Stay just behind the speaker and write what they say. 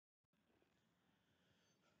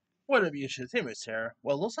What up, YouTube? Timus here.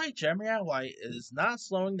 Well, looks like Jeremy Allen White is not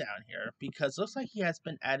slowing down here because looks like he has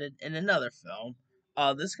been added in another film.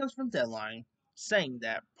 This comes from Deadline, saying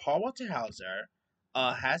that Paul Walter Hauser,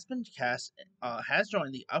 has been cast, has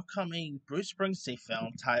joined the upcoming Bruce Springsteen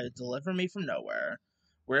film titled "Deliver Me from Nowhere,"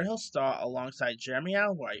 where he'll star alongside Jeremy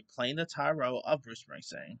Allen White playing the title role of Bruce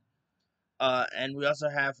Springsteen. And we also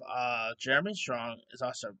have Jeremy Strong is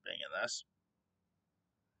also being in this.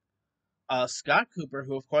 Scott Cooper,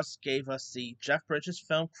 who of course gave us the Jeff Bridges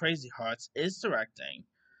film Crazy Hearts, is directing.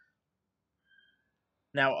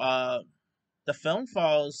 Now, the film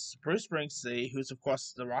follows Bruce Springsteen, who's of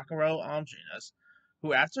course the rock and roll genius,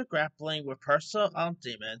 who after grappling with personal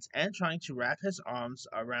demons and trying to wrap his arms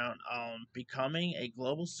around becoming a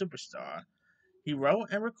global superstar, he wrote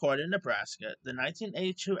and recorded Nebraska, the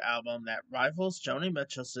 1982 album that rivals Joni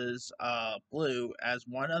Mitchell's Blue as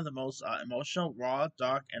one of the most emotional, raw,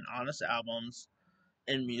 dark, and honest albums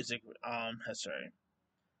in music history.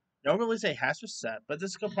 No release date has been set, but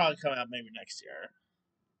this could probably come out maybe next year.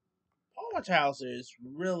 Paul Walter is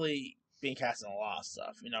really being cast in a lot of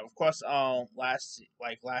stuff. Of course,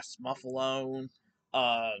 last month alone,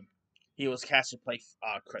 uh, he was cast to play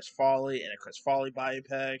Chris Farley in a Chris Farley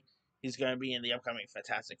biopic. He's going to be in the upcoming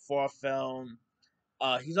Fantastic Four film.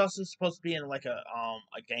 He's also supposed to be in like a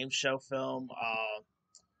game show film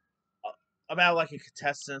about like a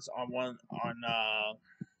contestant on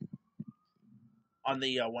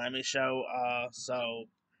the Whammy show. So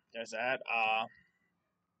there's that.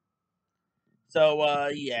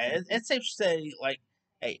 Yeah, it's safe to say, like,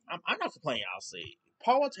 hey, I'm not complaining, honestly.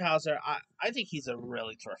 Paul Walter Hauser, I think he's a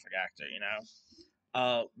really terrific actor,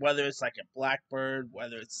 whether it's like a Blackbird,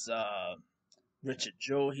 whether it's Richard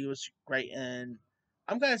Jewell, he was great in.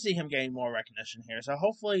 I'm gonna see him getting more recognition here, so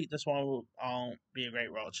hopefully this one will be a great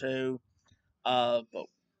role too. But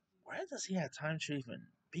where does he have time to even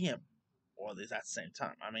be in all these at the same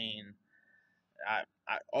time? I mean,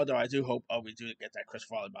 although I do hope we do get that Chris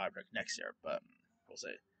Farley biopic next year, but we'll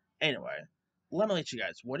see. Anyway, let me let you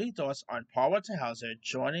guys. What are your thoughts on Paul Walter Hauser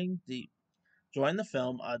join the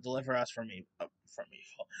film? Deliver us from me,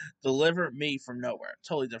 Deliver Me from Nowhere.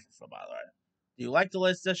 Totally different film, by the way. Do you like the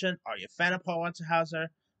latest edition? Are you a fan of Paul Walter Hauser?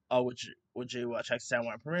 Would you check this out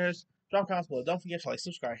when it premieres? Drop comments below. Don't forget to like,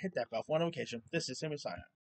 subscribe, hit that bell for notification. This is Sammy signing.